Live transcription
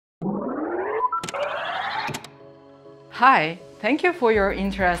Hi, thank you for your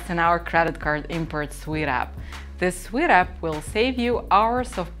interest in our credit card import suite app. This suite app will save you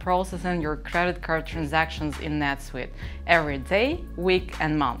hours of processing your credit card transactions in NetSuite every day, week,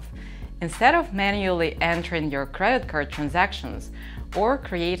 and month. Instead of manually entering your credit card transactions or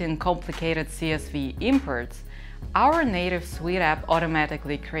creating complicated CSV imports, our native suite app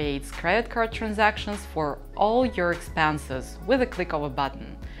automatically creates credit card transactions for all your expenses with a click of a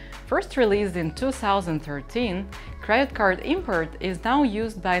button. First released in 2013, credit card import is now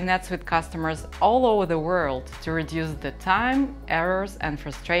used by NetSuite customers all over the world to reduce the time, errors, and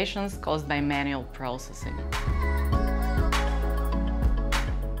frustrations caused by manual processing.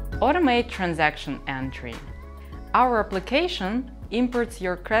 Automate transaction entry. Our application imports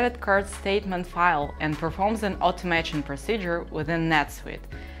your credit card statement file and performs an automation procedure within NetSuite,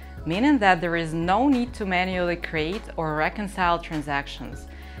 meaning that there is no need to manually create or reconcile transactions.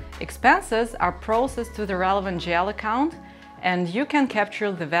 Expenses are processed to the relevant GL account, and you can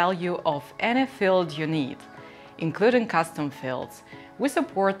capture the value of any field you need, including custom fields. We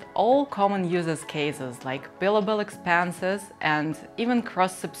support all common use cases like billable expenses and even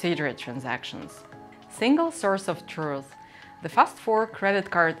cross-subsidiary transactions. Single source of truth. The Fast4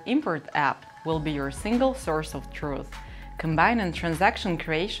 credit card import app will be your single source of truth, combining transaction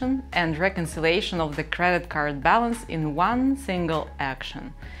creation and reconciliation of the credit card balance in one single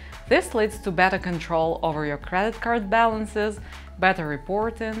action. This leads to better control over your credit card balances, better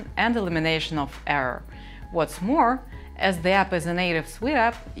reporting, and elimination of error. What's more, as the app is a native suite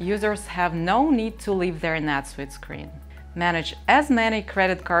app, users have no need to leave their NetSuite screen. Manage as many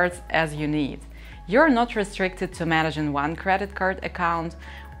credit cards as you need. You're not restricted to managing one credit card account.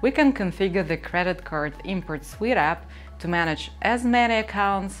 We can configure the credit card import suite app to manage as many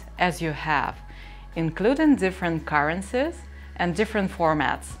accounts as you have, including different currencies and different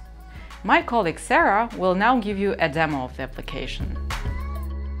formats. My colleague Sarah will now give you a demo of the application.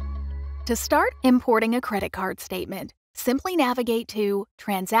 To start importing a credit card statement, simply navigate to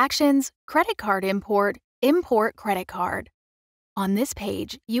Transactions, Credit Card Import, Import Credit Card. On this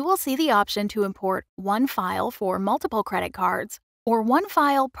page, you will see the option to import one file for multiple credit cards or one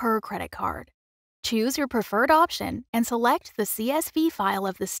file per credit card. Choose your preferred option and select the CSV file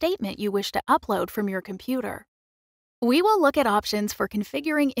of the statement you wish to upload from your computer. We will look at options for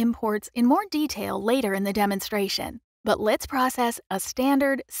configuring imports in more detail later in the demonstration, but let's process a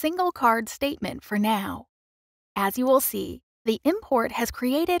standard single card statement for now. As you will see, the import has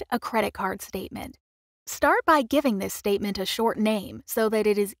created a credit card statement. Start by giving this statement a short name so that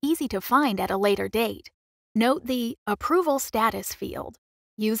it is easy to find at a later date. Note the Approval Status field.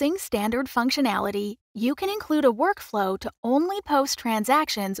 Using standard functionality, you can include a workflow to only post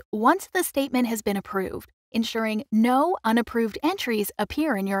transactions once the statement has been approved, ensuring no unapproved entries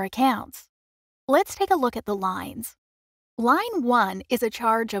appear in your accounts. Let's take a look at the lines. Line 1 is a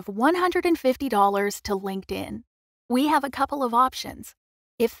charge of $150 to LinkedIn. We have a couple of options.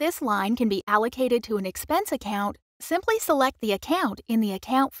 If this line can be allocated to an expense account, simply select the account in the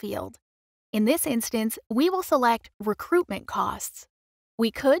Account field. In this instance, we will select Recruitment Costs. We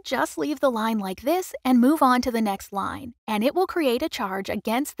could just leave the line like this and move on to the next line, and it will create a charge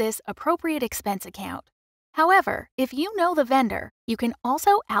against this appropriate expense account. However, if you know the vendor, you can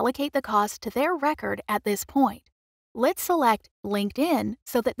also allocate the cost to their record at this point. Let's select LinkedIn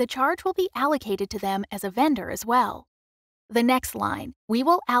so that the charge will be allocated to them as a vendor as well. The next line, we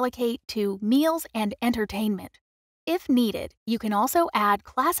will allocate to Meals and Entertainment. If needed, you can also add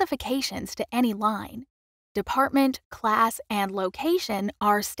classifications to any line. Department, class, and location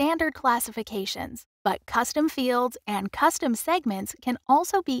are standard classifications, but custom fields and custom segments can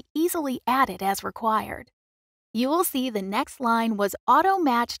also be easily added as required. You will see the next line was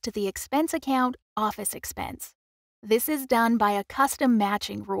auto-matched to the expense account Office Expense. This is done by a custom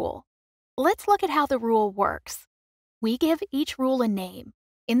matching rule. Let's look at how the rule works. We give each rule a name.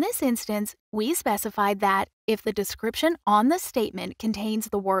 In this instance, we specified that if the description on the statement contains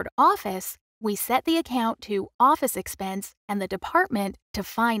the word Office, we set the account to Office Expense and the department to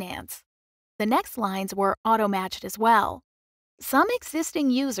Finance. The next lines were auto-matched as well. Some existing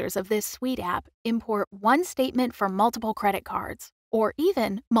users of this suite app import one statement for multiple credit cards, or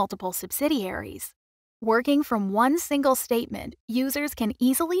even multiple subsidiaries. Working from one single statement, users can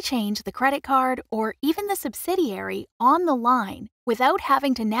easily change the credit card or even the subsidiary on the line without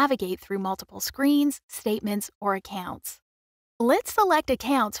having to navigate through multiple screens, statements, or accounts. Let's select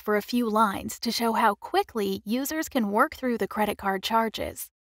accounts for a few lines to show how quickly users can work through the credit card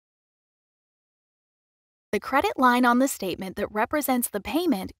charges. The credit line on the statement that represents the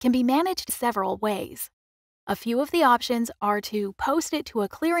payment can be managed several ways. A few of the options are to post it to a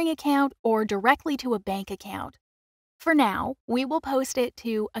clearing account or directly to a bank account. For now, we will post it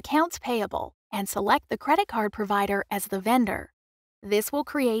to Accounts Payable and select the credit card provider as the vendor. This will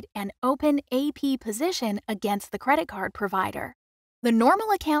create an open AP position against the credit card provider. The normal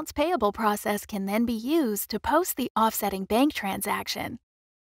accounts payable process can then be used to post the offsetting bank transaction.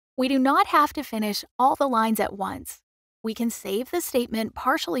 We do not have to finish all the lines at once. We can save the statement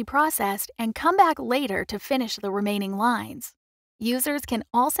partially processed and come back later to finish the remaining lines. Users can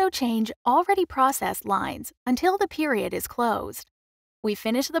also change already processed lines until the period is closed. We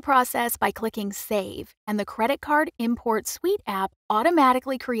finish the process by clicking Save, and the Credit Card Import Suite app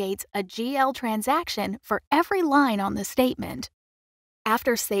automatically creates a GL transaction for every line on the statement.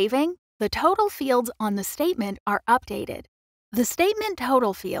 After saving, the total fields on the statement are updated. The Statement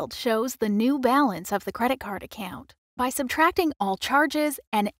Total field shows the new balance of the credit card account by subtracting all charges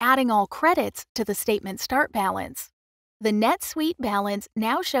and adding all credits to the statement start balance. The NetSuite balance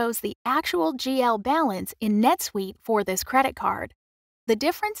now shows the actual GL balance in NetSuite for this credit card. The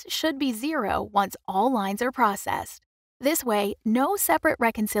difference should be 0 once all lines are processed. This way, no separate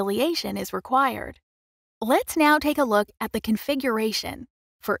reconciliation is required. Let's now take a look at the configuration.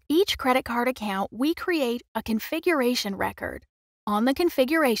 For each credit card account, we create a configuration record. On the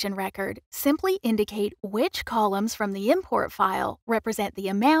configuration record, simply indicate which columns from the import file represent the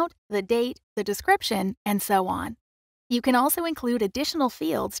amount, the date, the description, and so on. You can also include additional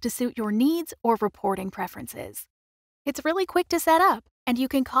fields to suit your needs or reporting preferences. It's really quick to set up, and you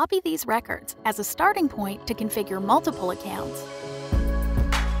can copy these records as a starting point to configure multiple accounts.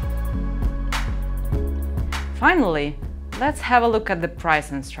 Finally, let's have a look at the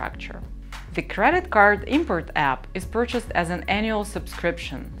pricing structure. The Credit Card Import app is purchased as an annual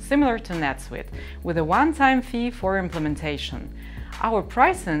subscription, similar to NetSuite, with a one-time fee for implementation. Our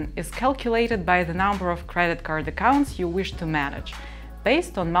pricing is calculated by the number of credit card accounts you wish to manage,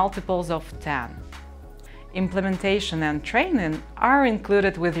 based on multiples of 10. Implementation and training are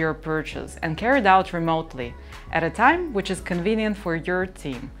included with your purchase and carried out remotely, at a time which is convenient for your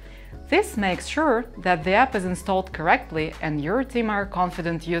team. This makes sure that the app is installed correctly and your team are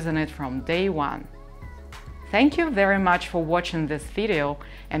confident using it from day one. Thank you very much for watching this video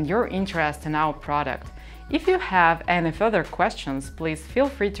and your interest in our product. If you have any further questions, please feel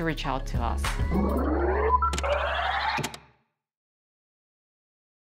free to reach out to us.